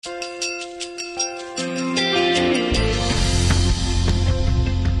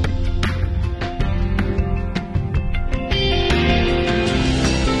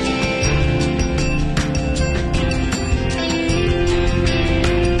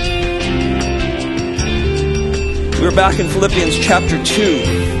We're back in Philippians chapter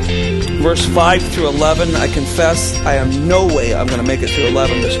 2, verse 5 through 11. I confess I am no way I'm going to make it through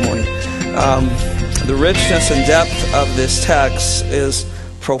 11 this morning. The richness and depth of this text is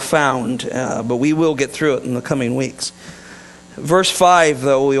profound, but we will get through it in the coming weeks. Verse 5,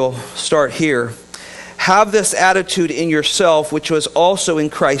 though, we'll start here. Have this attitude in yourself, which was also in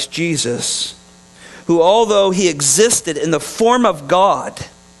Christ Jesus, who, although he existed in the form of God,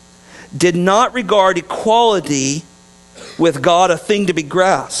 did not regard equality with God a thing to be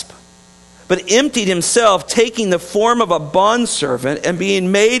grasped, but emptied himself, taking the form of a bondservant, and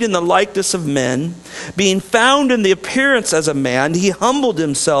being made in the likeness of men, being found in the appearance as a man, he humbled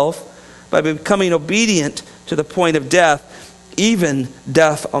himself by becoming obedient to the point of death, even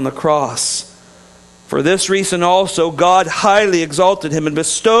death on the cross. For this reason also God highly exalted him and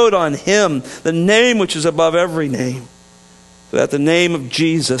bestowed on him the name which is above every name, so that the name of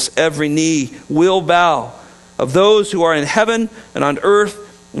Jesus every knee will bow, of those who are in heaven and on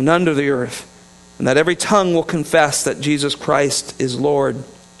earth and under the earth, and that every tongue will confess that Jesus Christ is Lord,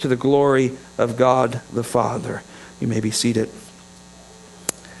 to the glory of God the Father. You may be seated.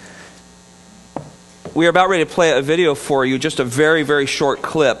 We are about ready to play a video for you, just a very, very short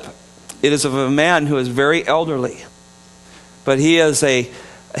clip. It is of a man who is very elderly, but he is a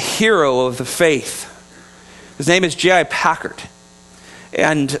hero of the faith. His name is J.I. Packer.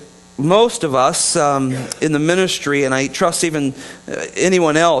 And most of us in the ministry, and I trust even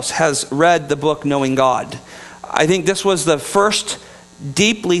anyone else, has read the book Knowing God. I think this was the first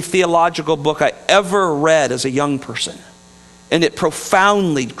deeply theological book I ever read as a young person. And it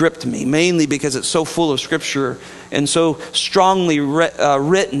profoundly gripped me, mainly because it's so full of scripture and so strongly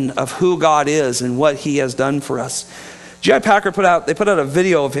written of who God is and what he has done for us. J.I. Packer put out a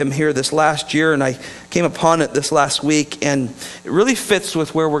video of him here this last year, and I came upon it this last week, and it really fits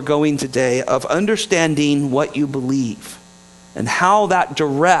with where we're going today, of understanding what you believe and how that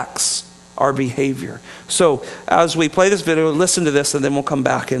directs our behavior. So as we play this video, listen to this, and then we'll come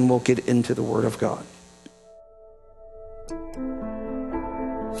back and we'll get into the Word of God.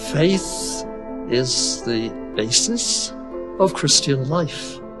 Faith is the basis of Christian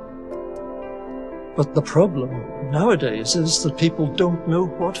life. But the problem nowadays is that people don't know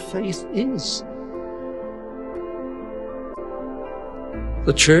what faith is.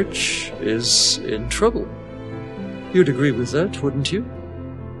 The church is in trouble. You'd agree with that, wouldn't you?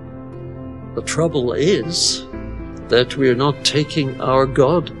 The trouble is that we're not taking our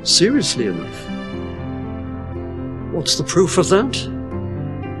God seriously enough. What's the proof of that?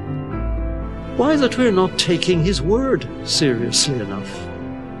 Why, that we're not taking his word seriously enough.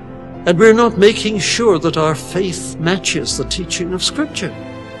 And we're not making sure that our faith matches the teaching of Scripture.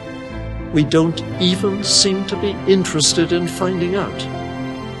 We don't even seem to be interested in finding out.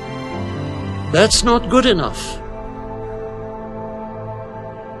 That's not good enough.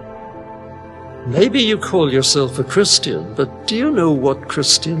 Maybe you call yourself a Christian, but do you know what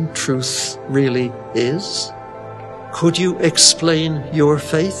Christian truth really is? Could you explain your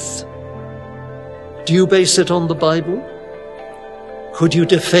faith? Do you base it on the Bible? Could you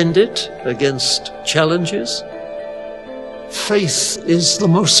defend it against challenges? Faith is the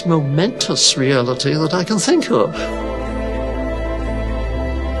most momentous reality that I can think of.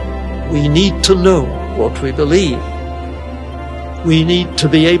 We need to know what we believe. We need to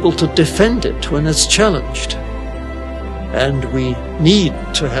be able to defend it when it's challenged. And we need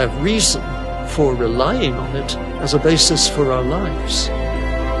to have reason for relying on it as a basis for our lives.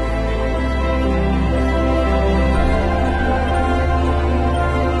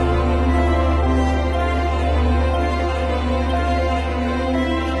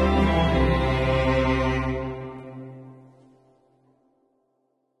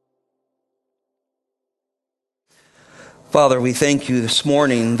 Father, we thank you this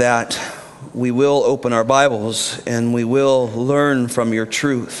morning that we will open our Bibles and we will learn from your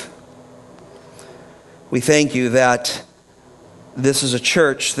truth. We thank you that this is a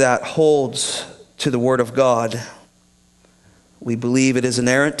church that holds to the Word of God. We believe it is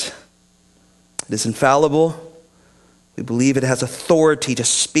inerrant, it is infallible. We believe it has authority to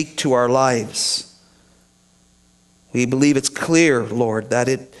speak to our lives. We believe it's clear, Lord, that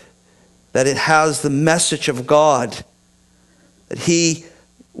it has the message of God that he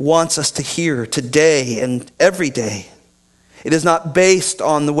wants us to hear today and every day. It is not based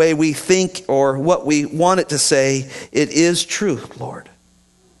on the way we think or what we want it to say. It is truth, Lord.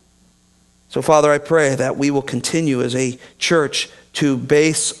 So, Father, I pray that we will continue as a church to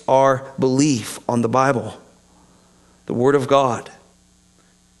base our belief on the Bible, the Word of God.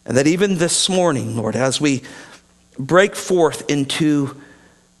 And that even this morning, Lord, as we break forth into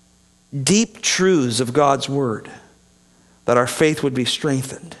deep truths of God's Word, that our faith would be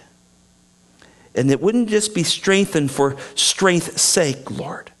strengthened. And it wouldn't just be strengthened for strength's sake,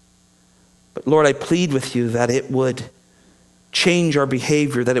 Lord. But Lord, I plead with you that it would change our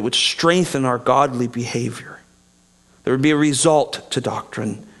behavior, that it would strengthen our godly behavior. There would be a result to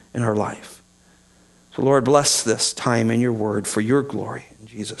doctrine in our life. So Lord, bless this time in your word for your glory. In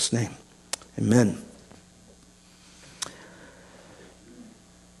Jesus' name, amen.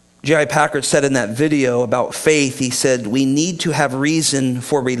 J.I. Packer said in that video about faith, he said, we need to have reason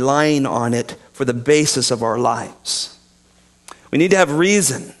for relying on it for the basis of our lives. We need to have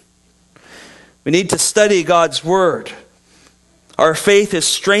reason. We need to study God's word. Our faith is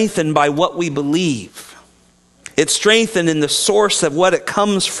strengthened by what we believe. It's strengthened in the source of what it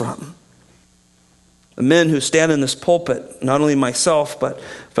comes from. The men who stand in this pulpit, not only myself, but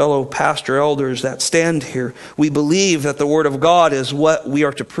fellow pastor elders that stand here, we believe that the Word of God is what we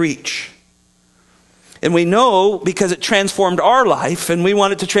are to preach. And we know because it transformed our life, and we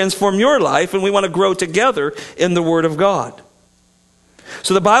want it to transform your life, and we want to grow together in the Word of God.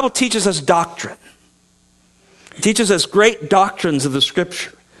 So the Bible teaches us doctrine. It teaches us great doctrines of the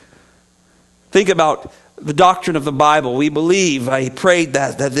Scripture. Think about the doctrine of the Bible. We believe, I prayed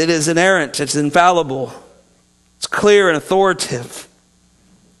that it is inerrant, it's infallible, it's clear and authoritative.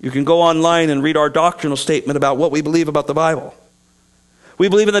 You can go online and read our doctrinal statement about what we believe about the Bible. We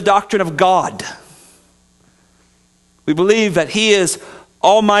believe in the doctrine of God. We believe that He is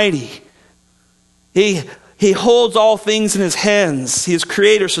almighty. He holds all things in His hands. He is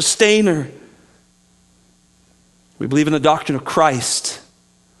creator, sustainer. We believe in the doctrine of Christ,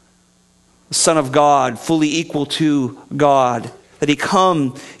 the Son of God, fully equal to God. That He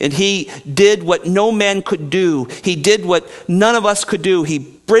come and He did what no man could do. He did what none of us could do. He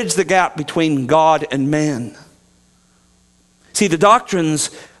bridged the gap between God and man. See, the doctrines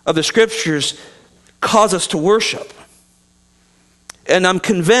of the Scriptures cause us to worship. And I'm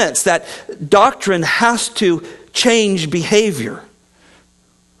convinced that doctrine has to change behavior.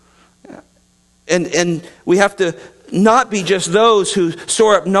 And we have to not be just those who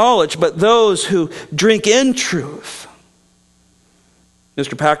store up knowledge, but those who drink in truth.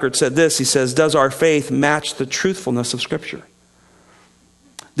 Mr. Packard said this, he says, does our faith match the truthfulness of Scripture?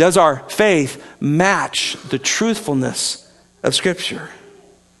 Does our faith match the truthfulness of Scripture?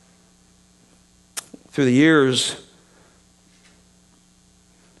 Through the years,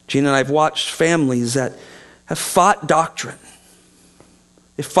 Gina and I have watched families that have fought doctrine.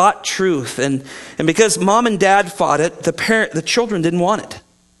 They fought truth. And because mom and dad fought it, the children didn't want it.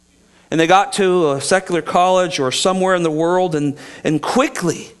 And they got to a secular college or somewhere in the world and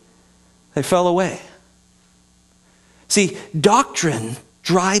quickly they fell away. See, doctrine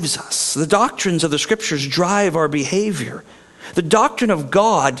drives us. The doctrines of the Scriptures drive our behavior. The doctrine of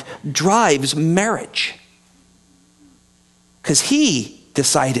God drives marriage. Because He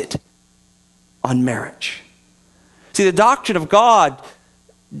decided on marriage. See, the doctrine of God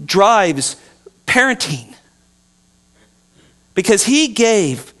drives parenting. Because He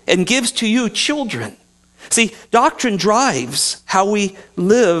gave and gives to you children. See, doctrine drives how we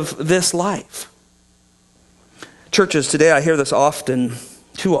live this life. Churches today, I hear this often,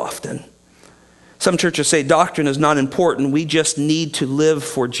 too often. Some churches say doctrine is not important. We just need to live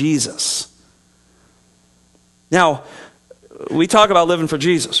for Jesus. Now, we talk about living for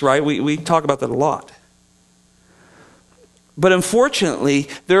Jesus, right? We talk about that a lot. But unfortunately,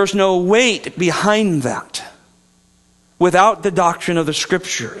 there's no weight behind that without the doctrine of the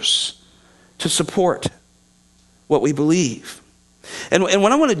Scriptures to support what we believe. And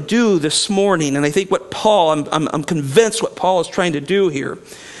what I want to do this morning, and I think what Paul, I'm convinced what Paul is trying to do here,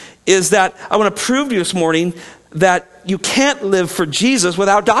 is that I want to prove to you this morning that you can't live for Jesus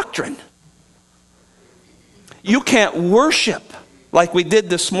without doctrine. You can't worship like we did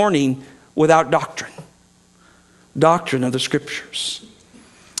this morning without doctrine. Doctrine of the Scriptures.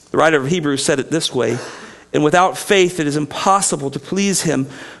 The writer of Hebrews said it this way, and without faith it is impossible to please Him,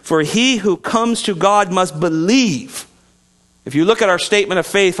 for he who comes to God must believe. If you look at our statement of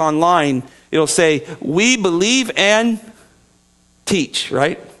faith online, it'll say, we believe and teach,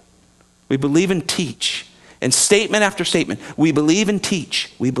 right? We believe and teach. And statement after statement, we believe and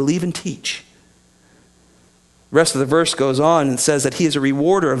teach. We believe and teach. The rest of the verse goes on and says that He is a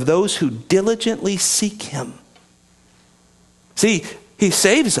rewarder of those who diligently seek Him. See, He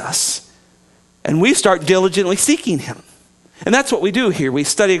saves us, and we start diligently seeking Him. And that's what we do here. We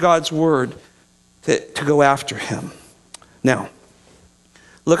study God's Word to go after Him. Now,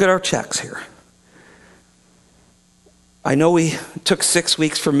 look at our checks here. I know we took 6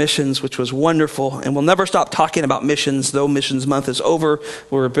 weeks for missions, which was wonderful, and we'll never stop talking about missions, though Missions Month is over.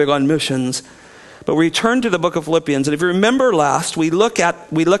 We're big on missions. But we turn to the book of Philippians, and if you remember last, we looked at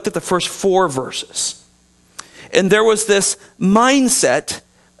the first 4 verses. And there was this mindset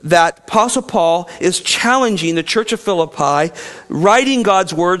that Apostle Paul is challenging the church of Philippi, writing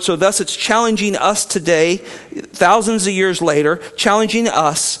God's word, so thus it's challenging us today, thousands of years later, challenging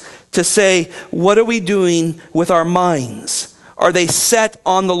us to say, what are we doing with our minds? Are they set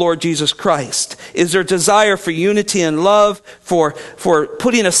on the Lord Jesus Christ? Is there desire for unity and love, for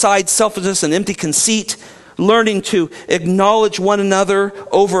putting aside selfishness and empty conceit, learning to acknowledge one another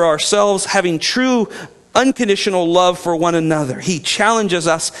over ourselves, having true unconditional love for one another? He challenges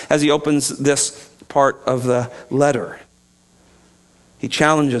us as he opens this part of the letter. He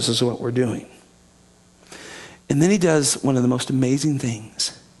challenges us what we're doing. And then he does one of the most amazing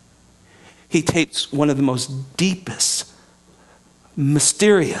things. He takes one of the most deepest,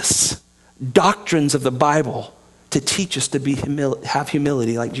 mysterious doctrines of the Bible to teach us to have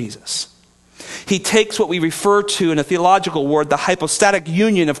humility like Jesus. He takes what we refer to in a theological word, the hypostatic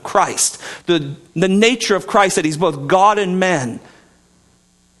union of Christ, the nature of Christ, that he's both God and man.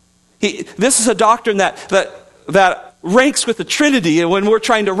 This is a doctrine that ranks with the Trinity when we're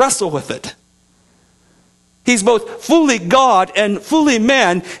trying to wrestle with it. He's both fully God and fully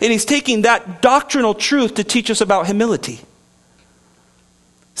man, and he's taking that doctrinal truth to teach us about humility.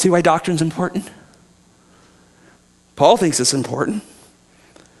 See why doctrine's important? Paul thinks it's important.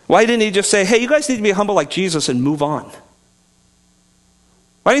 Why didn't he just say, hey, you guys need to be humble like Jesus and move on?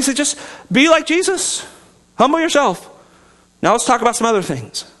 Why didn't he say, just be like Jesus? Humble yourself. Now let's talk about some other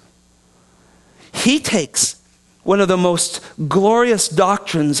things. He takes one of the most glorious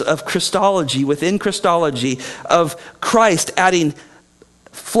doctrines of Christology, within Christology, of Christ adding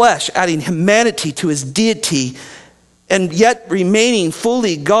flesh, adding humanity to his deity, and yet remaining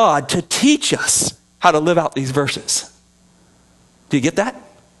fully God, to teach us how to live out these verses. Do you get that?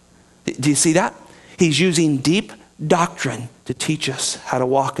 Do you see that? He's using deep doctrine to teach us how to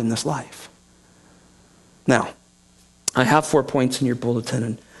walk in this life. Now, I have 4 points in your bulletin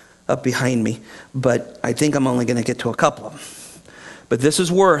and up behind me, but I think I'm only going to get to a couple of them. But this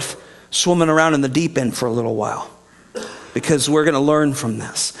is worth swimming around in the deep end for a little while, because we're going to learn from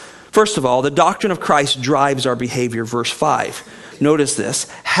this. First of all, the doctrine of Christ drives our behavior. Verse 5. Notice this.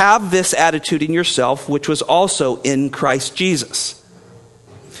 Have this attitude in yourself, which was also in Christ Jesus.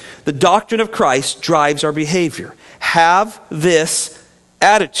 The doctrine of Christ drives our behavior. Have this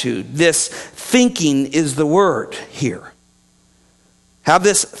attitude. This thinking is the word here. Have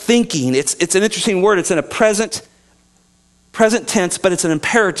this thinking. It's an interesting word. It's in a present tense, but it's an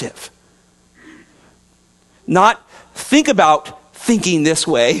imperative. Not think about thinking this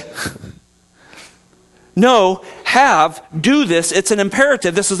way. No, do this. It's an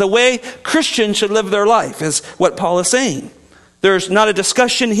imperative. This is the way Christians should live their life, is what Paul is saying. There's not a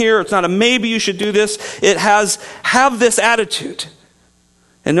discussion here. It's not a maybe you should do this. It has, have this attitude.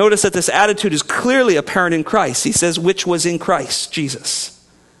 And notice that this attitude is clearly apparent in Christ. He says, which was in Christ Jesus.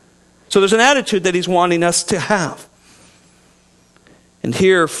 So there's an attitude that he's wanting us to have. And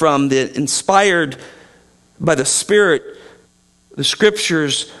here, from the inspired by the Spirit, the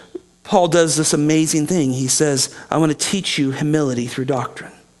scriptures, Paul does this amazing thing. He says, I want to teach you humility through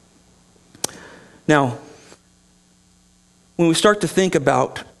doctrine. Now, when we start to think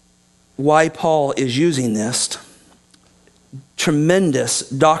about why Paul is using this tremendous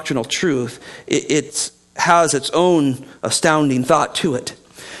doctrinal truth, it has its own astounding thought to it.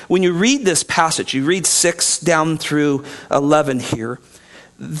 When you read this passage, you read 6 down through 11 here,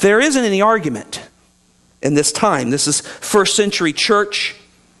 there isn't any argument in this time. This is first century church.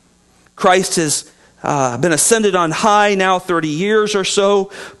 Christ has been ascended on high now 30 years or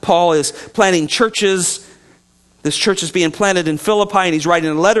so. Paul is planting churches. This church is being planted in Philippi, and he's writing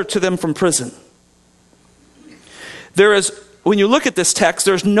a letter to them from prison. When you look at this text,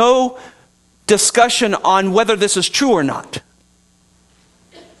 there's no discussion on whether this is true or not.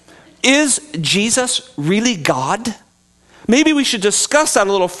 Is Jesus really God? Maybe we should discuss that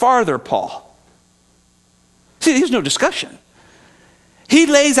a little farther, Paul. See, there's no discussion. He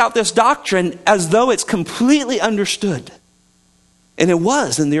lays out this doctrine as though it's completely understood. And it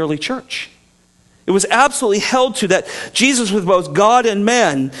was in the early church. It was absolutely held to that Jesus was both God and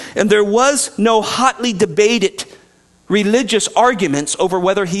man. And there was no hotly debated religious arguments over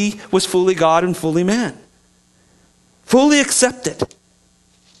whether he was fully God and fully man. Fully accepted.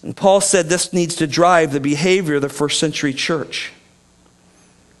 And Paul said this needs to drive the behavior of the first century church.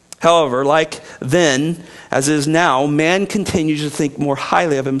 However, like then, as is now, man continues to think more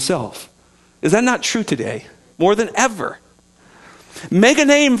highly of himself. Is that not true today? More than ever. Make a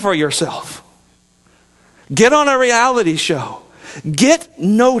name for yourself. Get on a reality show. Get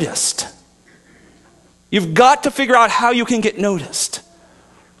noticed. You've got to figure out how you can get noticed.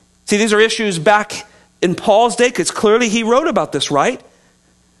 See, these are issues back in Paul's day, because clearly he wrote about this, right?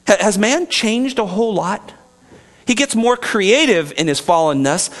 Has man changed a whole lot? He gets more creative in his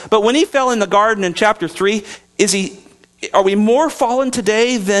fallenness, but when he fell in the garden in chapter 3, are we more fallen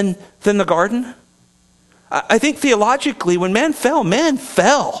today than the garden? I think theologically, when man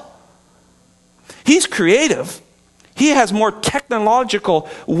fell. He's creative. He has more technological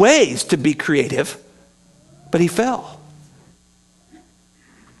ways to be creative, but he fell.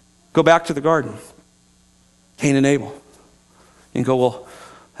 Go back to the garden. Cain and Abel. And go, well,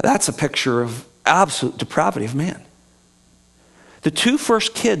 that's a picture of absolute depravity of man. The two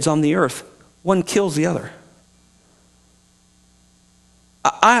first kids on the earth, one kills the other.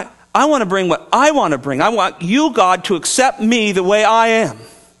 I want to bring what I want to bring. I want you, God, to accept me the way I am.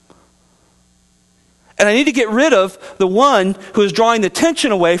 And I need to get rid of the one who is drawing the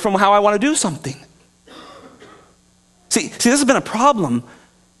attention away from how I want to do something. See, this has been a problem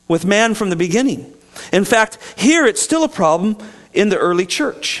with man from the beginning. In fact, here it's still a problem in the early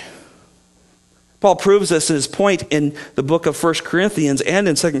church. Paul proves this at his point in the book of 1 Corinthians and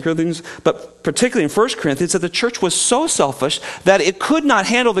in 2 Corinthians, but particularly in 1 Corinthians, that the church was so selfish that it could not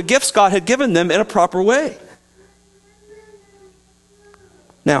handle the gifts God had given them in a proper way.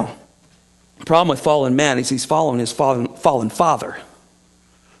 Now, the problem with fallen man is he's following his fallen father.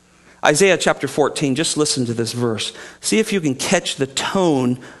 Isaiah chapter 14, just listen to this verse. See if you can catch the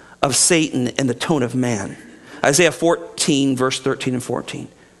tone of Satan and the tone of man. Isaiah 14, verse 13 and 14.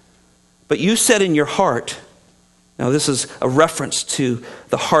 But you said in your heart, now this is a reference to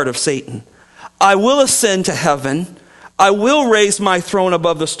the heart of Satan, I will ascend to heaven. I will raise my throne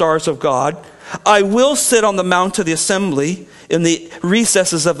above the stars of God. I will sit on the mount of the assembly in the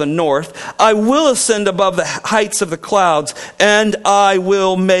recesses of the north. I will ascend above the heights of the clouds, and I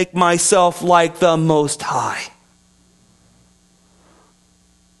will make myself like the Most High.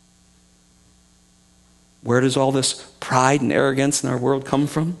 Where does all this pride and arrogance in our world come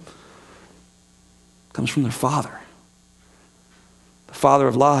from? It comes from their father. The father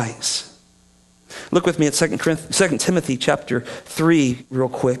of lies. Look with me at 2 Timothy chapter 3 real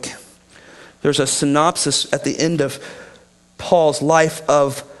quick. There's a synopsis at the end of Paul's life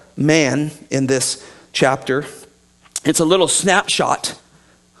of man in this chapter. It's a little snapshot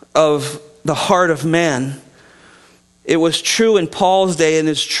of the heart of man. It was true in Paul's day and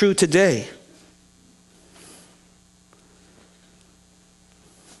is true today.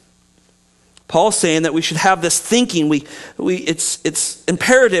 Paul's saying that we should have this thinking. It's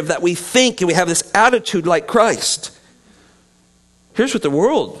imperative that we think and we have this attitude like Christ. Here's what the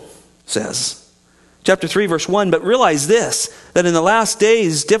world says. Chapter 3, verse 1, but realize this, that in the last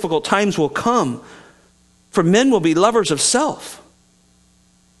days difficult times will come, for men will be lovers of self.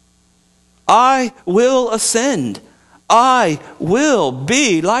 I will ascend. I will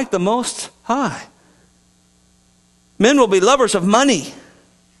be like the Most High. Men will be lovers of money,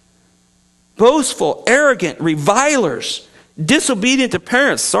 boastful, arrogant, revilers, disobedient to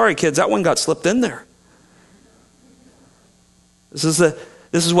parents. Sorry, kids, that one got slipped in there. This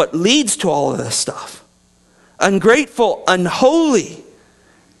is what leads to all of this stuff. Ungrateful, unholy.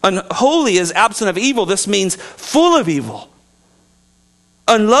 Unholy is absent of evil. This means full of evil.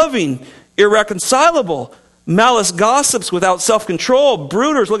 Unloving, irreconcilable, malice gossips without self-control,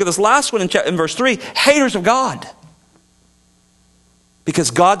 brooders. Look at this last one in verse 3. Haters of God.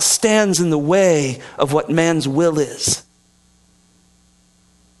 Because God stands in the way of what man's will is.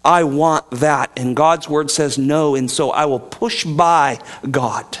 I want that, and God's word says no, and so I will push by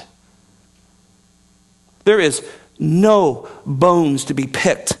God. There is no bones to be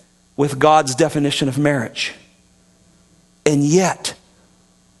picked with God's definition of marriage. And yet,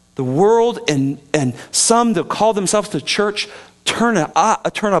 the world and some that call themselves the church turn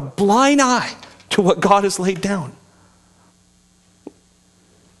a blind eye to what God has laid down.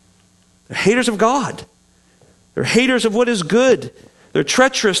 They're haters of God. They're haters of what is good. They're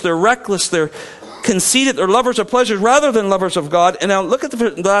treacherous, they're reckless, they're conceited, they're lovers of pleasures rather than lovers of God. And now look at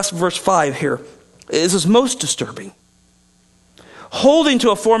the last verse 5 here. This is most disturbing. Holding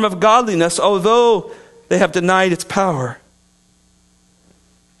to a form of godliness, although they have denied its power.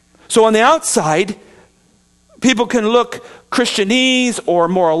 So on the outside, people can look Christianese or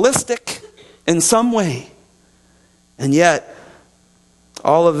moralistic in some way. And yet,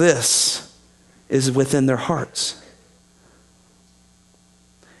 all of this is within their hearts.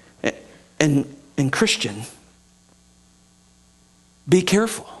 And Christian, be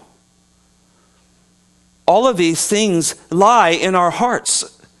careful. All of these things lie in our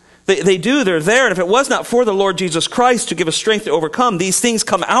hearts. They do, they're there. And if it was not for the Lord Jesus Christ to give us strength to overcome, these things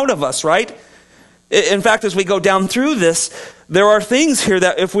come out of us, right? In fact, as we go down through this, there are things here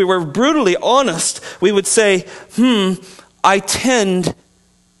that if we were brutally honest, we would say, I tend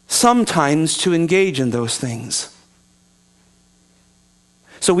sometimes to engage in those things.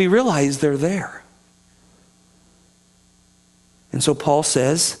 So we realize they're there. And so Paul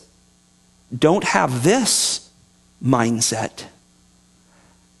says, don't have this mindset.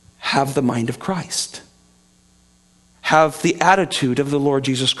 Have the mind of Christ. Have the attitude of the Lord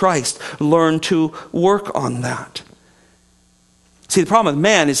Jesus Christ. Learn to work on that. See, the problem with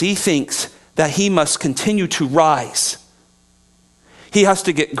man is he thinks that he must continue to rise. He has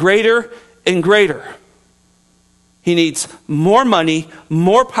to get greater and greater. He needs more money,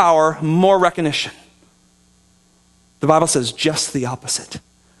 more power, more recognition. The Bible says just the opposite.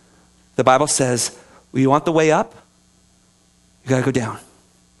 The Bible says, well, you want the way up? You got to go down.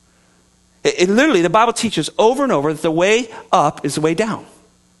 It literally, the Bible teaches over and over that the way up is the way down.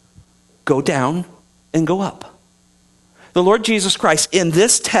 Go down and go up. The Lord Jesus Christ in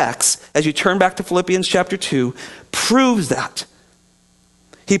this text, as you turn back to Philippians chapter 2, proves that.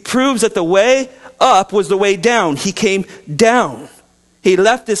 He proves that the way up was the way down. He came down. He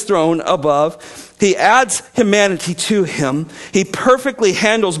left his throne above. He adds humanity to him. He perfectly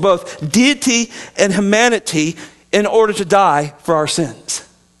handles both deity and humanity in order to die for our sins.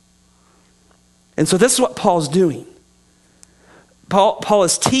 And so this is what Paul's doing. Paul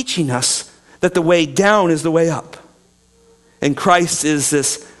is teaching us that the way down is the way up. And Christ is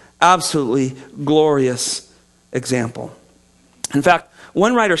this absolutely glorious example. In fact,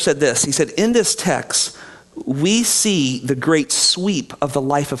 one writer said this. He said, in this text, we see the great sweep of the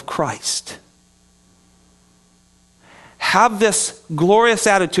life of Christ. Have this glorious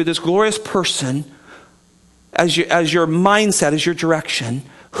attitude, this glorious person as your mindset, as your direction,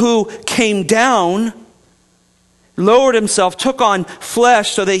 who came down, lowered himself, took on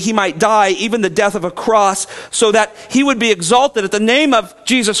flesh so that he might die, even the death of a cross, so that he would be exalted at the name of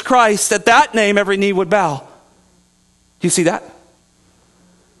Jesus Christ. At that name, every knee would bow. Do you see that?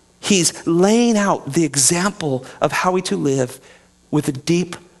 He's laying out the example of how we to live with the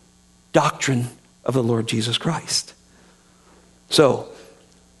deep doctrine of the Lord Jesus Christ. So,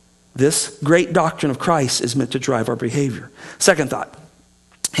 this great doctrine of Christ is meant to drive our behavior. Second thought,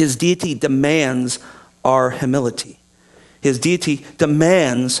 his deity demands our humility. His deity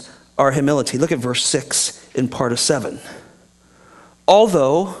demands our humility. Look at verse 6 in part of 7.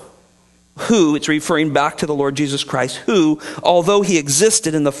 Who, it's referring back to the Lord Jesus Christ, who, although he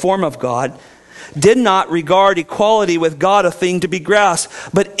existed in the form of God, did not regard equality with God a thing to be grasped,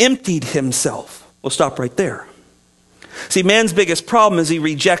 but emptied himself. We'll stop right there. See, man's biggest problem is he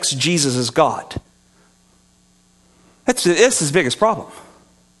rejects Jesus as God. That's his biggest problem.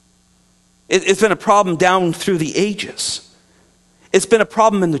 It's been a problem down through the ages. It's been a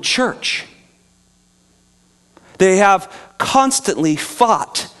problem in the church. They have constantly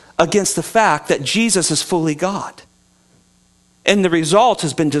fought against the fact that Jesus is fully God. And the result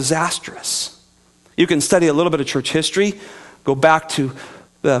has been disastrous. You can study a little bit of church history. Go back to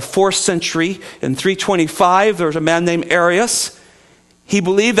the 4th century. In 325, there was a man named Arius. He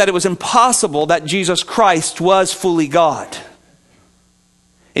believed that it was impossible that Jesus Christ was fully God.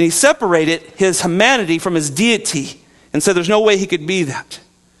 And he separated his humanity from his deity and said there's no way he could be that.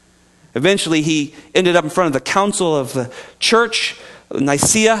 Eventually, he ended up in front of the council of the church,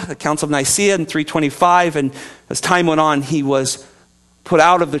 Nicaea, the Council of Nicaea in 325, and as time went on, he was put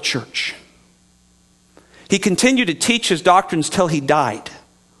out of the church. He continued to teach his doctrines till he died.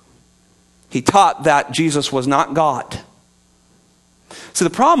 He taught that Jesus was not God. So the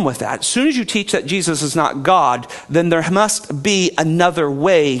problem with that, as soon as you teach that Jesus is not God, then there must be another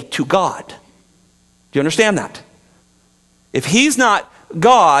way to God. Do you understand that? If he's not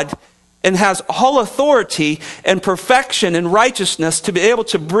God and has all authority and perfection and righteousness to be able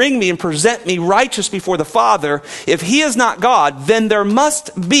to bring me and present me righteous before the Father, if he is not God, then there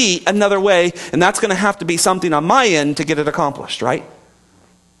must be another way, and that's going to have to be something on my end to get it accomplished, right?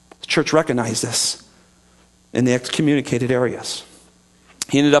 The church recognized this in the excommunicated areas.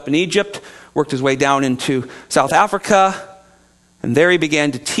 He ended up in Egypt, worked his way down into South Africa, and there he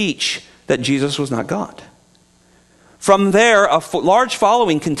began to teach that Jesus was not God. From there, a large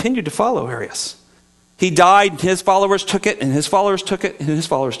following continued to follow Arius. He died, his followers took it, and his followers took it, and his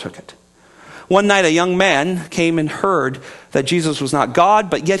followers took it. One night, a young man came and heard that Jesus was not God,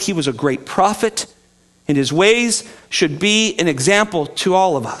 but yet he was a great prophet, and his ways should be an example to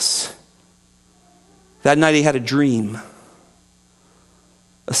all of us. That night he had a dream,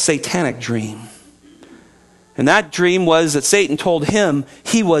 a satanic dream. And that dream was that Satan told him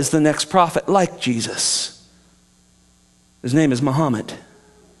he was the next prophet like Jesus. His name is Muhammad.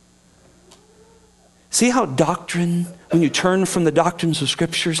 See how when you turn from the doctrines of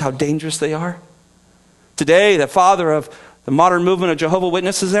Scriptures, how dangerous they are? Today, the father of the modern movement of Jehovah's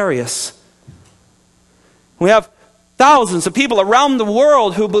Witnesses, Arius. We have thousands of people around the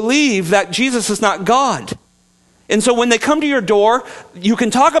world who believe that Jesus is not God. And so when they come to your door, you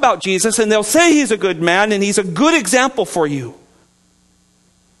can talk about Jesus and they'll say he's a good man and he's a good example for you.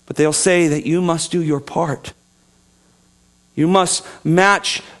 But they'll say that you must do your part. You must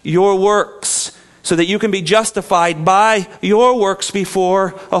match your works so that you can be justified by your works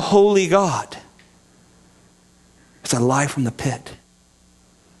before a holy God. It's a lie from the pit.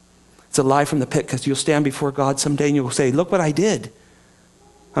 It's a lie from the pit, because you'll stand before God someday and you'll say, look what I did.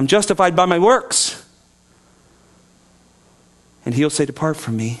 I'm justified by my works. And he'll say, depart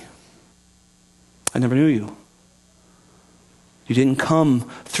from me. I never knew you. You didn't come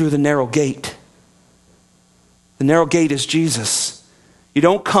through the narrow gate. The narrow gate is Jesus. You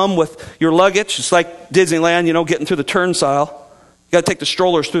don't come with your luggage. It's like Disneyland, getting through the turnstile. You got to take the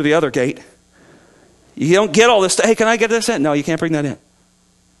strollers through the other gate. You don't get all this stuff. Hey, can I get this in? No, you can't bring that in.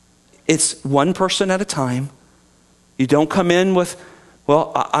 It's one person at a time. You don't come in with,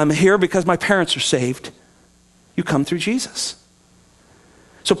 well, I'm here because my parents are saved. You come through Jesus.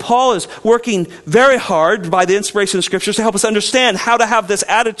 So Paul is working very hard by the inspiration of Scriptures to help us understand how to have this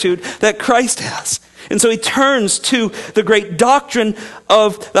attitude that Christ has. And so he turns to the great doctrine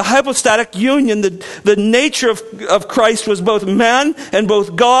of the hypostatic union. The nature of Christ was both man and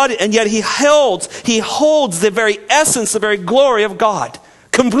both God, and yet he holds the very essence, the very glory of God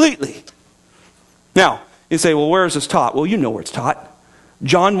completely. Now, you say, well, where is this taught? Well, you know where it's taught.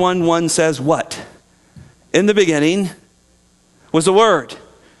 John 1:1 says what? In the beginning was the Word.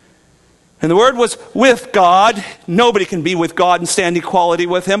 And the Word was with God. Nobody can be with God and stand equality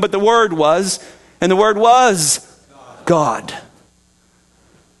with him, but the Word was, and the Word was God.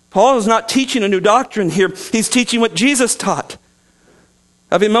 Paul is not teaching a new doctrine here. He's teaching what Jesus taught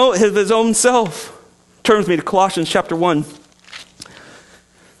of his own self. Turn with me to Colossians chapter 1.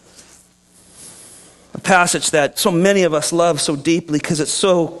 A passage that so many of us love so deeply because it's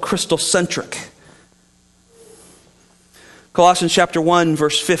so Christocentric. Colossians chapter 1,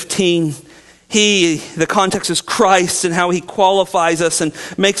 verse 15. The context is Christ and how he qualifies us and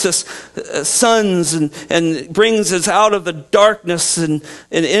makes us sons and brings us out of the darkness and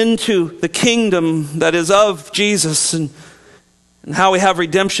into the kingdom that is of Jesus, and how we have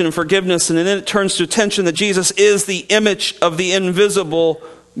redemption and forgiveness. And then it turns to attention that Jesus is the image of the invisible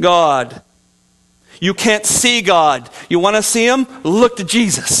God. You can't see God. You want to see him? Look to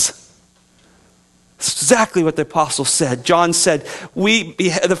Jesus. That's exactly what the apostle said. John said,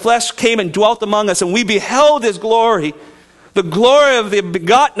 the flesh came and dwelt among us, and we beheld his glory. The glory of the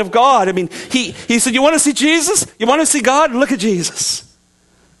begotten of God. I mean, he said, you want to see Jesus? You want to see God? Look at Jesus.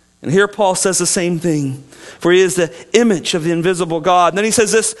 And here Paul says the same thing. For he is the image of the invisible God. And then he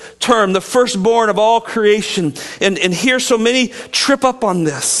says this term, the firstborn of all creation. And here so many trip up on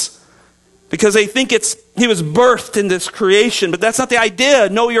this, because they think he was birthed in this creation. But that's not the idea.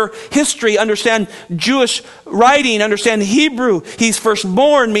 Know your history. Understand Jewish writing. Understand Hebrew. He's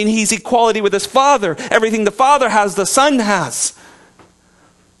firstborn, meaning he's equality with his Father. Everything the Father has, the Son has.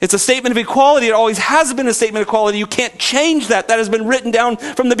 It's a statement of equality. It always has been a statement of equality. You can't change that. That has been written down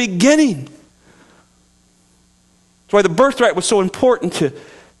from the beginning. That's why the birthright was so important to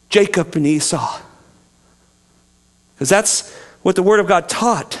Jacob and Esau. Because that's what the Word of God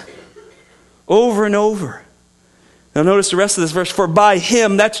taught. Over and over. Now notice the rest of this verse. For by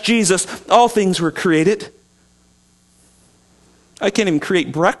him, that's Jesus, all things were created. I can't even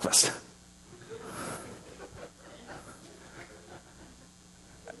create breakfast.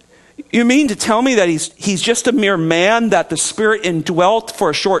 You mean to tell me that he's just a mere man that the Spirit indwelt for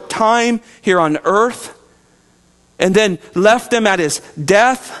a short time here on earth and then left him at his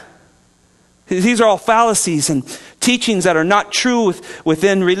death? These are all fallacies and teachings that are not true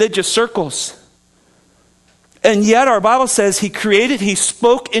within religious circles. And yet our Bible says he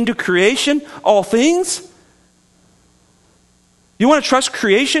spoke into creation all things. You want to trust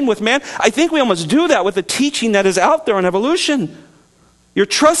creation with man? I think we almost do that with the teaching that is out there on evolution. You're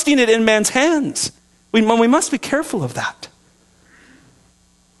trusting it in man's hands. We must be careful of that.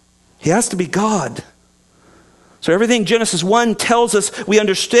 He has to be God. So everything Genesis 1 tells us, we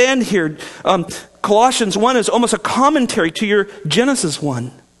understand here. Colossians 1 is almost a commentary to your Genesis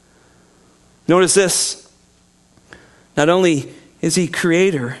 1. Notice this. Not only is he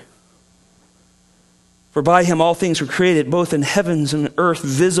creator, for by him all things were created, both in heavens and earth,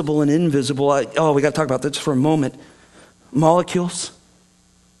 visible and invisible. We got to talk about this for a moment. Molecules,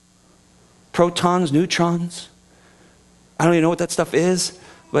 protons, neutrons. I don't even know what that stuff is,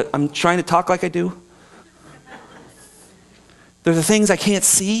 but I'm trying to talk like I do. They're the things I can't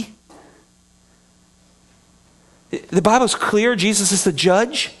see. The Bible's clear. Jesus is the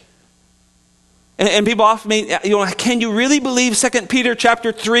judge. And people often mean, can you really believe 2 Peter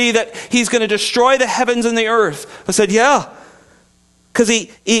chapter 3 that he's going to destroy the heavens and the earth? I said, yeah. Because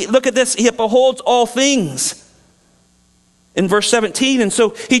he look at this, he upholds all things. In verse 17, and so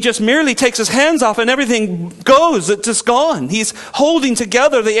he just merely takes his hands off and everything goes. It's just gone. He's holding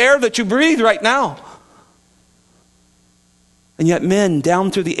together the air that you breathe right now. And yet men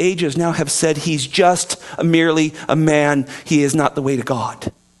down through the ages now have said he's just merely a man. He is not the way to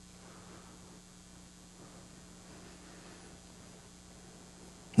God.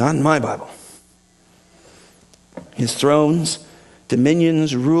 Not in my Bible. His thrones,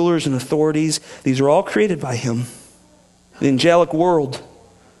 dominions, rulers, and authorities, these are all created by him. The angelic world.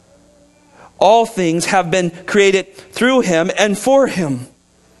 All things have been created through him and for him.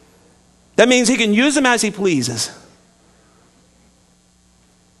 That means he can use them as he pleases.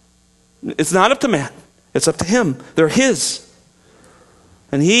 It's not up to man. It's up to him. They're his.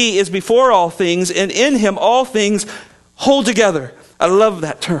 And he is before all things, and in him all things hold together. I love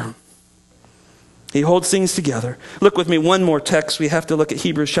that term. He holds things together. Look with me, one more text. We have to look at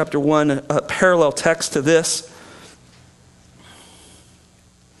Hebrews chapter 1, a parallel text to this.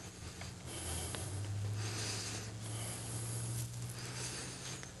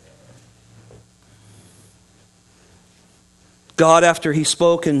 God, after he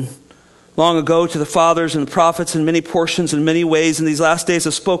spoken long ago to the fathers and the prophets in many portions and many ways, in these last days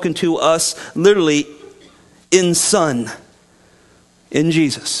has spoken to us literally in Son, in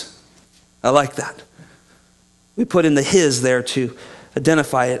Jesus. I like that. We put in the his there to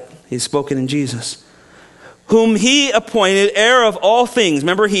identify it. He's spoken in Jesus. Whom he appointed heir of all things.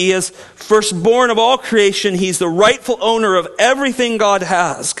 Remember, he is firstborn of all creation. He's the rightful owner of everything God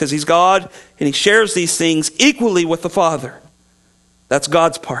has, because he's God and he shares these things equally with the Father. That's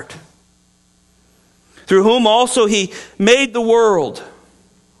God's part. Through whom also he made the world.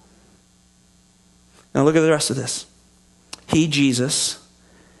 Now look at the rest of this. He, Jesus,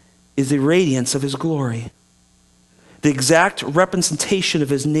 is the radiance of his glory, the exact representation of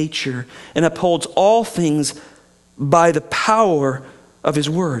his nature, and upholds all things by the power of his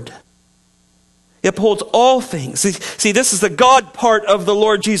word. He upholds all things. See, this is the God part of the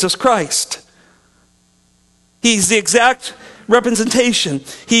Lord Jesus Christ. He's the exact representation.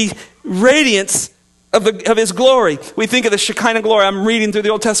 He radiance of his glory. We think of the Shekinah glory. I'm reading through the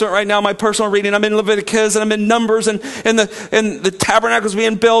Old Testament right now, my personal reading. I'm in Leviticus and I'm in Numbers, and the tabernacle is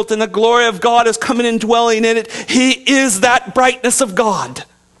being built and the glory of God is coming and dwelling in it. He is that brightness of God,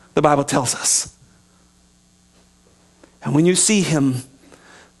 the Bible tells us. And when you see him,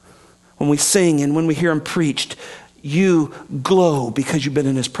 when we sing and when we hear him preached, you glow because you've been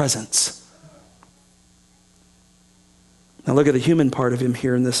in his presence. Now look at the human part of him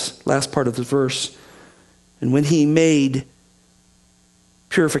here in this last part of the verse. And when he made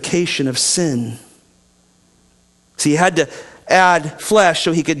purification of sin. See, he had to add flesh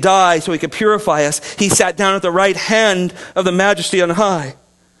so he could die, so he could purify us. He sat down at the right hand of the Majesty on high.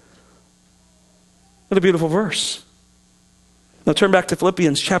 What a beautiful verse. Now turn back to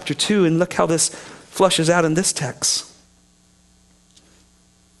Philippians chapter 2 and look how this flushes out in this text.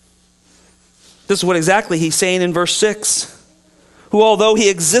 This is what exactly he's saying in verse 6. Who, although he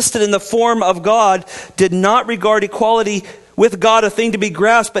existed in the form of God, did not regard equality with God a thing to be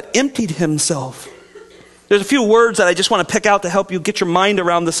grasped, but emptied himself. There's a few words that I just want to pick out to help you get your mind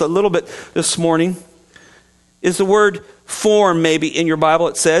around this a little bit this morning. Is the word form maybe in your Bible?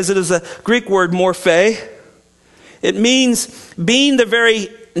 It says it is a Greek word morphe. It means being the very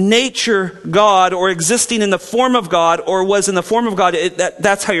nature God, or existing in the form of God, or was in the form of God.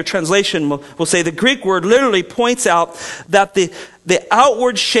 That's how your translation will say. The Greek word literally points out that the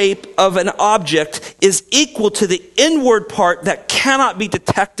outward shape of an object is equal to the inward part that cannot be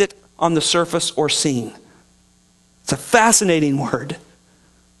detected on the surface or seen. It's a fascinating word.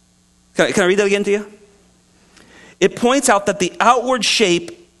 Can I read that again to you? It points out that the outward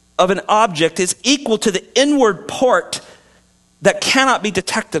shape of an object is equal to the inward part that cannot be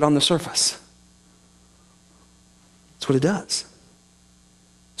detected on the surface. That's what it does.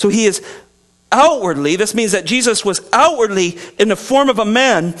 So he is outwardly, this means that Jesus was outwardly in the form of a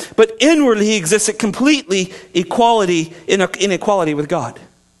man, but inwardly he existed completely in equality with God.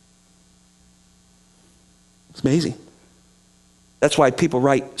 It's amazing. That's why people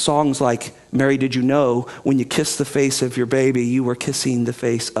write songs like, Mary, did you know when you kissed the face of your baby, you were kissing the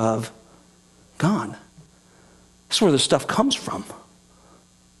face of God? That's where this stuff comes from.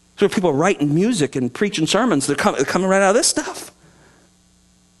 That's where people are writing music and preaching sermons. They're coming right out of this stuff.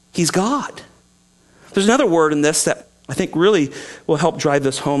 He's God. There's another word in this that I think really will help drive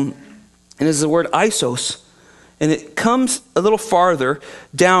this home, and is the word isos. And it comes a little farther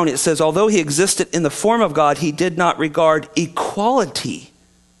down. It says, although he existed in the form of God, he did not regard equality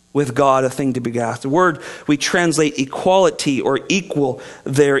with God a thing to be grasped. The word we translate equality or equal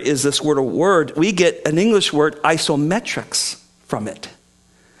there is this word. We get an English word, isometrics, from it.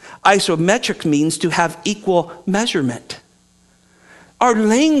 Isometric means to have equal measurement. Our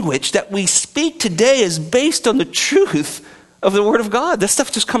language that we speak today is based on the truth of the Word of God. This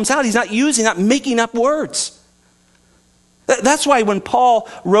stuff just comes out. He's not making up words. That's why when Paul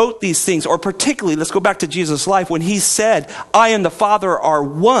wrote these things, or particularly, let's go back to Jesus' life, when he said, I and the Father are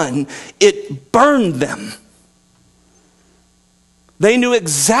one, it burned them. They knew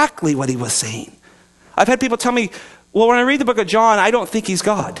exactly what he was saying. I've had people tell me, well, when I read the book of John, I don't think he's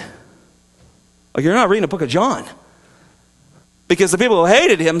God. Oh, you're not reading the book of John. Because the people who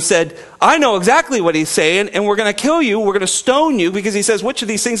hated him said, I know exactly what he's saying, and we're going to kill you, we're going to stone you, because he says, which of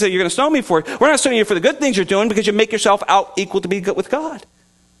these things that you're going to stone me for? We're not stoning you for the good things you're doing, because you make yourself out equal to be good with God.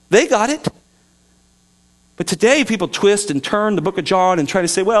 They got it. But today, people twist and turn the book of John and try to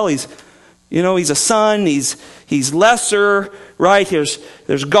say, well, he's a son, he's lesser, right?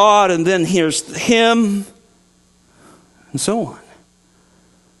 There's God, and then here's him, and so on.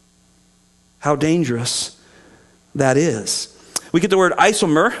 How dangerous that is. We get the word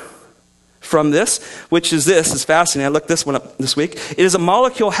isomer from this, which is fascinating. I looked this one up this week. It is a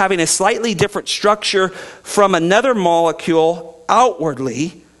molecule having a slightly different structure from another molecule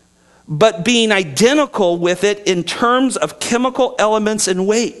outwardly, but being identical with it in terms of chemical elements and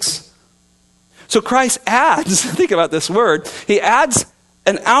weights. So Christ adds, think about this word, he adds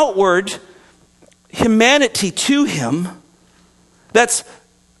an outward humanity to him that's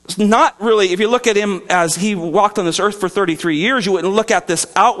not really, if you look at him as he walked on this earth for 33 years, you wouldn't look at this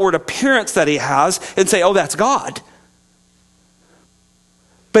outward appearance that he has and say, oh, that's God.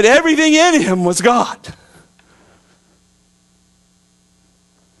 But everything in him was God.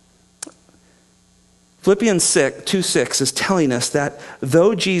 Philippians 2:6 is telling us that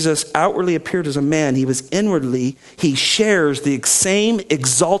though Jesus outwardly appeared as a man, he shares the same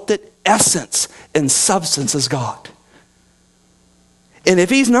exalted essence and substance as God. And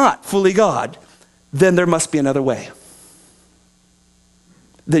if he's not fully God, then there must be another way.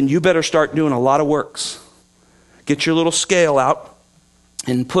 Then you better start doing a lot of works. Get your little scale out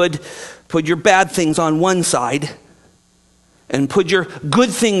and put your bad things on one side and put your good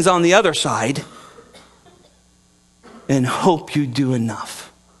things on the other side and hope you do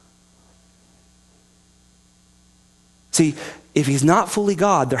enough. See, if he's not fully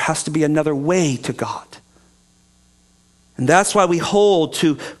God, there has to be another way to God. And that's why we hold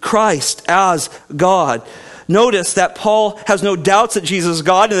to Christ as God. Notice that Paul has no doubts that Jesus is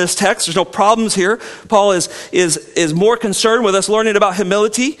God in this text. There's no problems here. Paul is more concerned with us learning about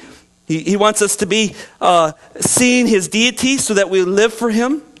humility. He wants us to be seeing his deity so that we live for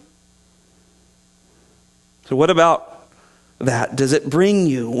him. So what about that? Does it bring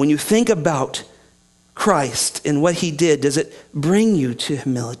you, when you think about Christ and what he did, does it bring you to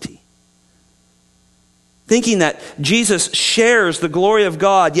humility? Thinking that Jesus shares the glory of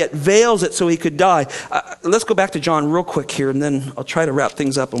God, yet veils it so he could die. Let's go back to John real quick here, and then I'll try to wrap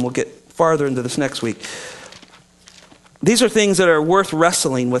things up, and we'll get farther into this next week. These are things that are worth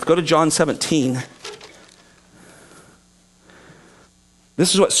wrestling with. Go to John 17.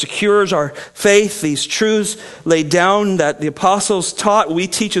 This is what secures our faith. These truths laid down that the apostles taught, we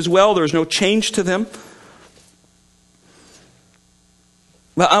teach as well. There's no change to them.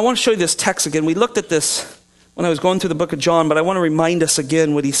 But I want to show you this text again. We looked at this when I was going through the book of John, but I want to remind us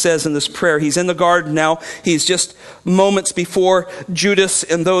again what he says in this prayer. He's in the garden now. He's just moments before Judas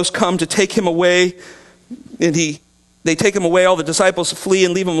and those come to take him away. And they take him away. All the disciples flee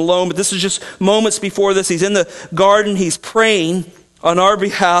and leave him alone. But this is just moments before this. He's in the garden. He's praying on our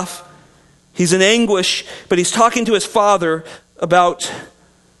behalf. He's in anguish, but he's talking to his Father about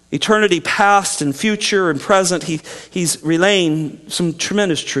eternity past and future and present. He's relaying some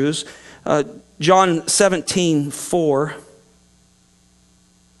tremendous truths. John 17:4.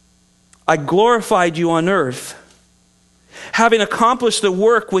 I glorified you on earth, having accomplished the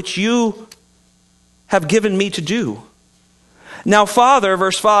work which you have given me to do. Now, Father,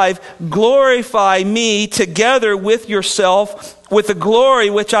 verse 5, glorify me together with yourself with the glory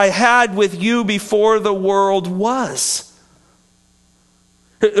which I had with you before the world was.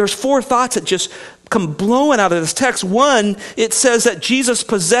 There's four thoughts that just come blowing out of this text. One, it says that Jesus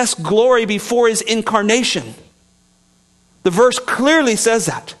possessed glory before his incarnation. The verse clearly says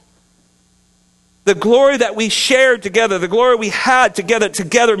that. The glory that we shared together, the glory we had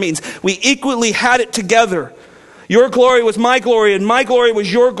together means we equally had it together. Your glory was my glory, and my glory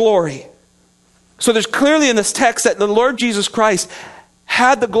was your glory. So there's clearly in this text that the Lord Jesus Christ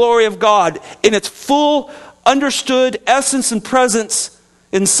had the glory of God in its full, understood essence and presence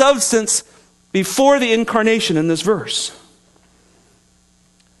in substance before the incarnation in this verse.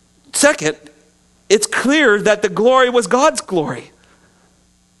 Second, it's clear that the glory was God's glory.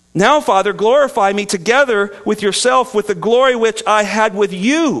 Now, Father, glorify me together with yourself with the glory which I had with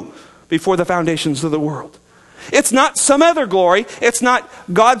you before the foundations of the world. It's not some other glory. It's not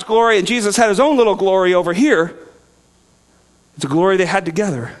God's glory and Jesus had his own little glory over here. It's a glory they had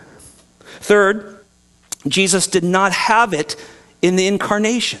together. Third, Jesus did not have it in the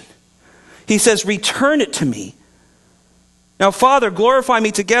incarnation. He says, return it to me. Now, Father, glorify me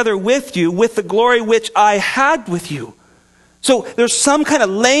together with you with the glory which I had with you. So there's some kind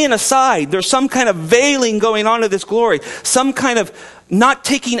of laying aside. There's some kind of veiling going on of this glory. Some kind of not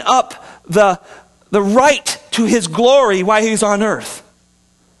taking up the right to his glory while he's on earth.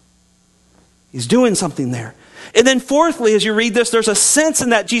 He's doing something there. And then fourthly, as you read this, there's a sense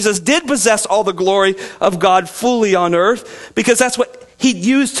in that Jesus did possess all the glory of God fully on earth, because that's what he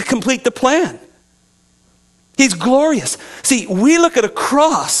used to complete the plan. He's glorious. See, we look at a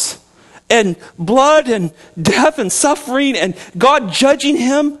cross and blood and death and suffering and God judging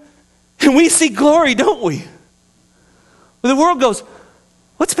him, and we see glory, don't we? The world goes,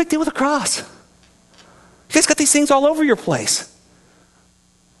 what's the big deal with the cross? You guys got these things all over your place.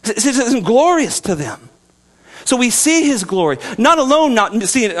 It isn't glorious to them. So we see his glory. Not alone not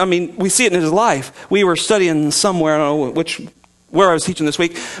seeing it, I mean, we see it in his life. We were studying somewhere, I don't know where I was teaching this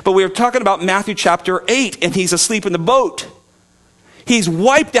week, but we were talking about Matthew chapter 8, and he's asleep in the boat. He's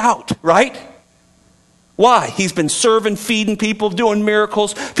wiped out, right? Why? He's been serving, feeding people, doing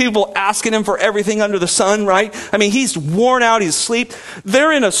miracles, people asking him for everything under the sun, right? I mean, he's worn out, he's asleep.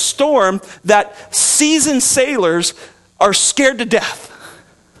 They're in a storm that seasoned sailors are scared to death.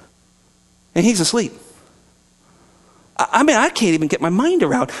 And he's asleep. I mean, I can't even get my mind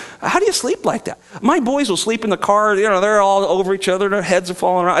around. How do you sleep like that? My boys will sleep in the car. You know, they're all over each other. Their heads are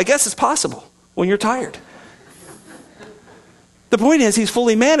falling around. I guess it's possible when you're tired. The point is, he's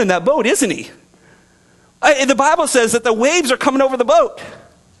fully man in that boat, isn't he? The Bible says that the waves are coming over the boat.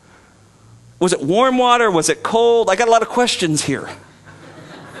 Was it warm water? Was it cold? I got a lot of questions here.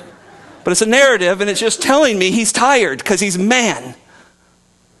 But it's a narrative, and it's just telling me he's tired because he's man.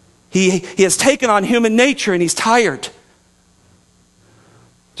 He has taken on human nature, and he's tired.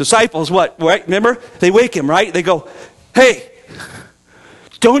 Disciples, what? Right? Remember? They wake him, right? They go, hey,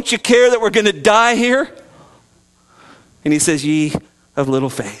 don't you care that we're going to die here? And he says, ye of little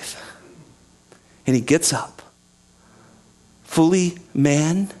faith. And he gets up, fully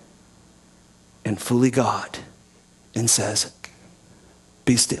man and fully God, and says,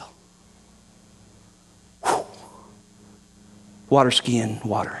 be still. Whew. Water skiing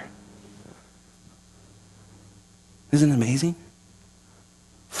water. Isn't it amazing?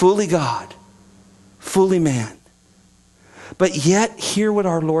 Fully God, fully man. But yet, hear what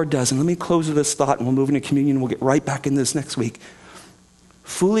our Lord does. And let me close with this thought, and we'll move into communion. We'll get right back into this next week.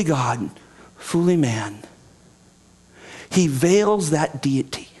 Fully God, fully man. He veils that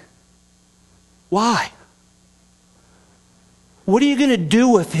deity. Why? What are you going to do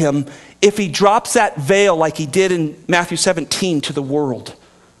with him if he drops that veil like he did in Matthew 17 to the world?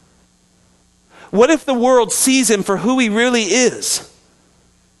 What if the world sees him for who he really is?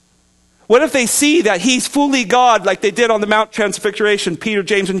 What if they see that he's fully God like they did on the Mount Transfiguration, Peter,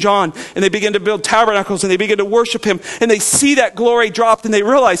 James, and John, and they begin to build tabernacles and they begin to worship him, and they see that glory dropped and they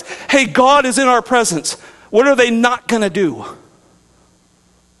realize, hey, God is in our presence. What are they not going to do?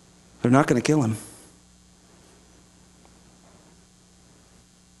 They're not going to kill him.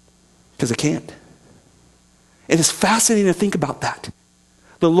 Because they can't. It is fascinating to think about that.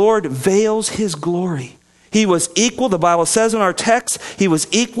 The Lord veils his glory. He was equal, the Bible says in our text, he was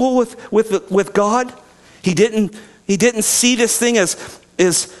equal with God. He didn't see this thing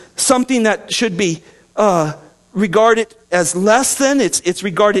as something that should be regarded as less than. It's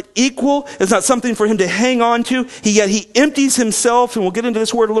regarded equal. It's not something for him to hang on to. Yet he empties himself, and we'll get into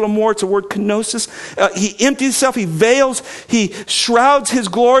this word a little more. It's a word kenosis. He empties himself, he veils, he shrouds his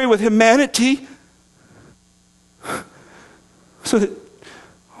glory with humanity. So that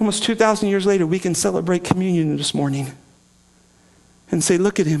almost 2,000 years later, we can celebrate communion this morning and say,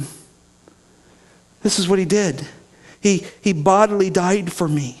 look at him. This is what he did. He bodily died for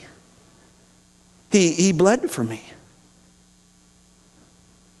me. He bled for me.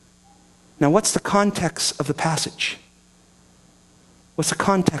 Now, what's the context of the passage? What's the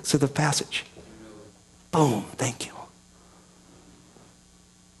context of the passage? Boom, thank you.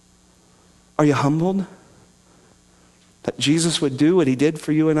 Are you humbled? that Jesus would do what he did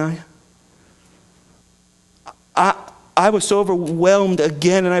for you and I was so overwhelmed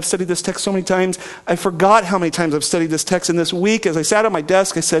again, and I've studied this text so many times. I forgot how many times I've studied this text. And this week, as I sat at my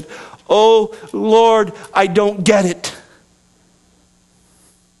desk, I said, "Oh, Lord, I don't get it.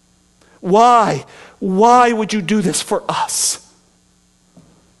 Why? Why would you do this for us?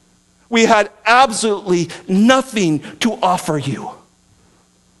 We had absolutely nothing to offer you.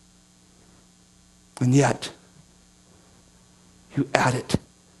 And yet, you added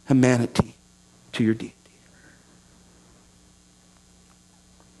humanity to your deity."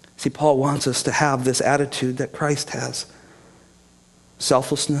 See, Paul wants us to have this attitude that Christ has.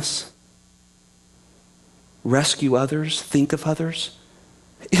 Selflessness. Rescue others. Think of others.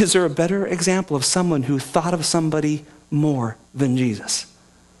 Is there a better example of someone who thought of somebody more than Jesus?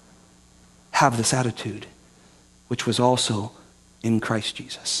 Have this attitude, which was also in Christ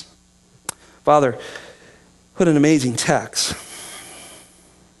Jesus. Father, what an amazing text.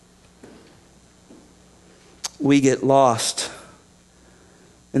 We get lost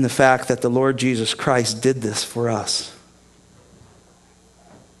in the fact that the Lord Jesus Christ did this for us.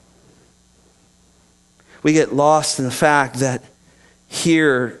 We get lost in the fact that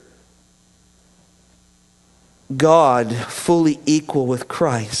here, God, fully equal with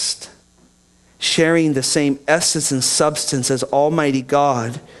Christ, sharing the same essence and substance as Almighty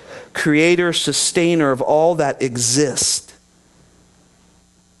God, creator, sustainer of all that exists,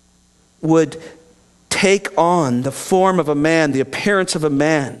 would take on the form of a man, the appearance of a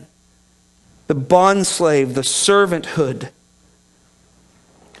man, the bondslave, the servanthood,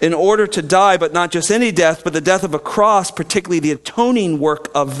 in order to die, but not just any death, but the death of a cross, particularly the atoning work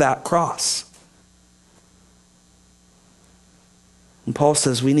of that cross. And Paul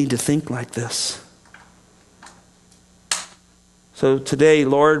says we need to think like this. So today,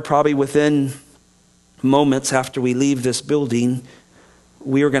 Lord, probably within moments after we leave this building,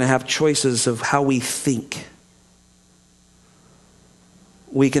 we are going to have choices of how we think.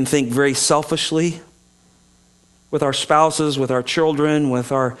 We can think very selfishly with our spouses, with our children,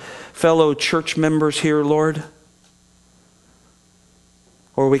 with our fellow church members here, Lord.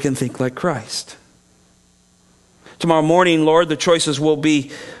 Or we can think like Christ. Tomorrow morning, Lord, the choices will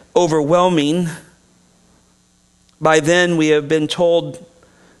be overwhelming. By then, we have been told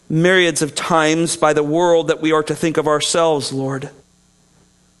myriads of times by the world that we are to think of ourselves, Lord.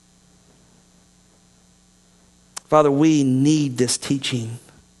 Father, we need this teaching.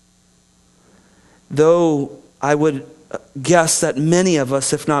 Though I would guess that many of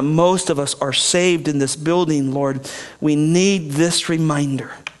us, if not most of us, are saved in this building, Lord, we need this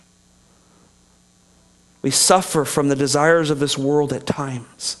reminder. We suffer from the desires of this world at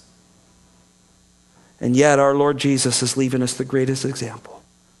times. And yet our Lord Jesus is leaving us the greatest example.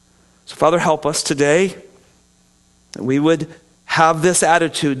 So Father, help us today that we would have this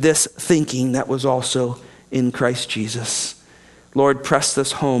attitude, this thinking that was also in Christ Jesus. Lord, press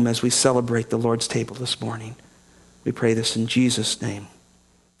this home as we celebrate the Lord's table this morning. We pray this in Jesus' name.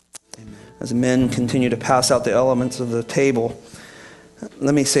 Amen. As the men continue to pass out the elements of the table,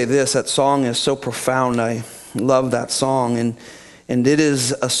 let me say this, that song is so profound. I love that song. And it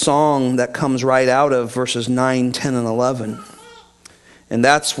is a song that comes right out of verses 9, 10, and 11. And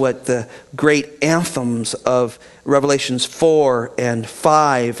that's what the great anthems of Revelations 4 and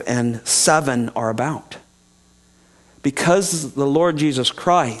 5 and 7 are about. Because the Lord Jesus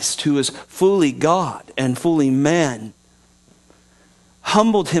Christ, who is fully God and fully man,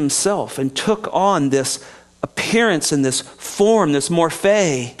 humbled himself and took on this appearance and this form, this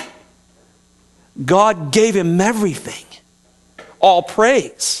morphe, God gave him everything, all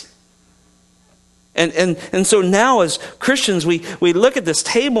praise. And so now as Christians, we look at this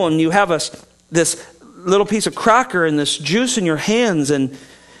table and you have this little piece of cracker and this juice in your hands, and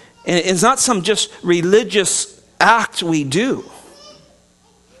it's not some just religious act we do.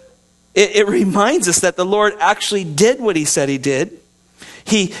 It reminds us that the Lord actually did what he said he did.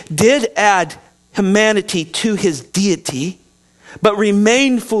 He did add humanity to his deity, but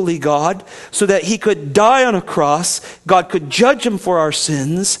remained fully God so that he could die on a cross. God could judge him for our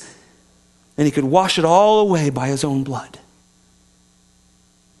sins, and he could wash it all away by his own blood.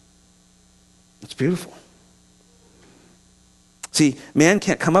 It's beautiful. See, man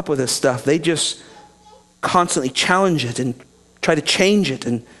can't come up with this stuff. They just constantly challenge it and try to change it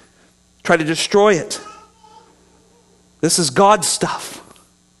and try to destroy it. This is God's stuff.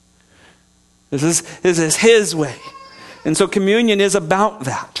 This is his way. And so communion is about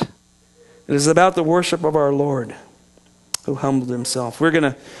that. It is about the worship of our Lord, who humbled himself. We're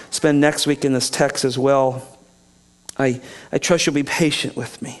going to spend next week in this text as well. I trust you'll be patient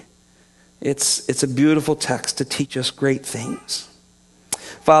with me. It's a beautiful text to teach us great things.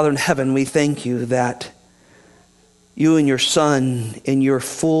 Father in heaven, we thank you that you and your Son, in your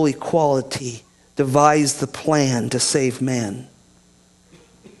full equality, devised the plan to save man.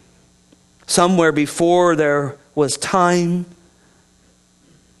 Somewhere before there was time,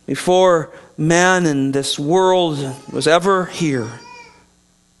 before man in this world was ever here,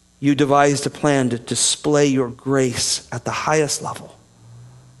 you devised a plan to display your grace at the highest level.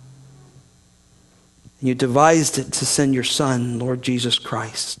 And you devised it to send your Son, Lord Jesus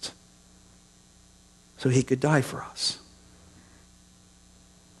Christ, so he could die for us.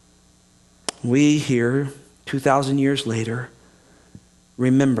 We here, 2,000 years later,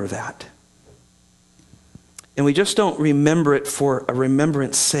 remember that. And we just don't remember it for a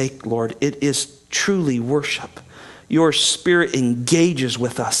remembrance sake, Lord. It is truly worship. Your Spirit engages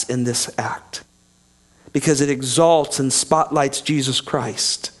with us in this act because it exalts and spotlights Jesus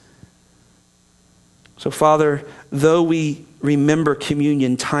Christ. So, Father, though we remember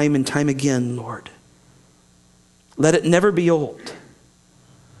communion time and time again, Lord, let it never be old.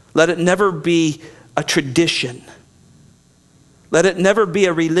 Let it never be a tradition. Let it never be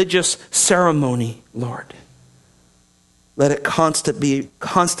a religious ceremony, Lord. Let it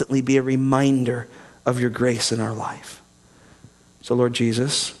constantly be a reminder of your grace in our life. So, Lord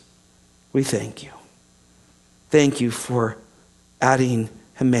Jesus, we thank you. Thank you for adding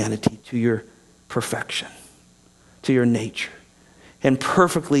humanity to your perfection, to your nature, and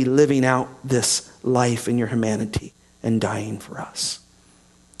perfectly living out this life in your humanity and dying for us.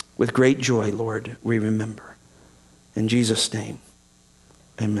 With great joy, Lord, we remember. In Jesus' name,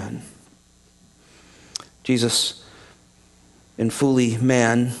 amen. Jesus, in fully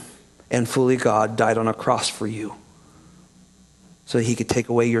man and fully God, died on a cross for you so he could take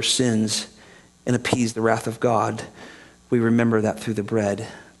away your sins and appease the wrath of God. We remember that through the bread.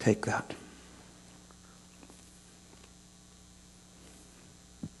 Take that.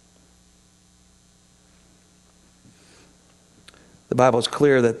 The Bible is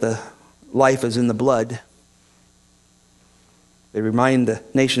clear that the life is in the blood. They remind the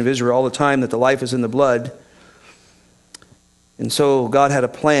nation of Israel all the time that the life is in the blood. And so God had a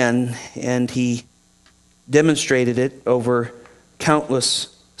plan, and he demonstrated it over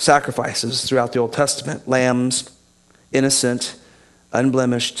countless sacrifices throughout the Old Testament. Lambs, innocent,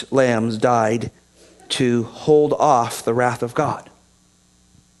 unblemished lambs died to hold off the wrath of God.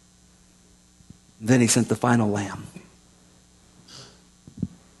 Then he sent the final lamb.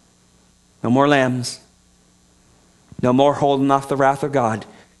 No more lambs. No more holding off the wrath of God.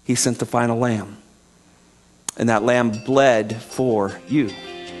 He sent the final lamb. And that lamb bled for you.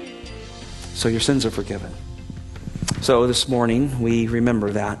 So your sins are forgiven. So this morning we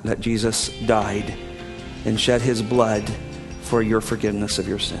remember that Jesus died and shed his blood for your forgiveness of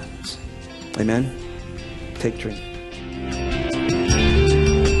your sins. Amen? Take drink.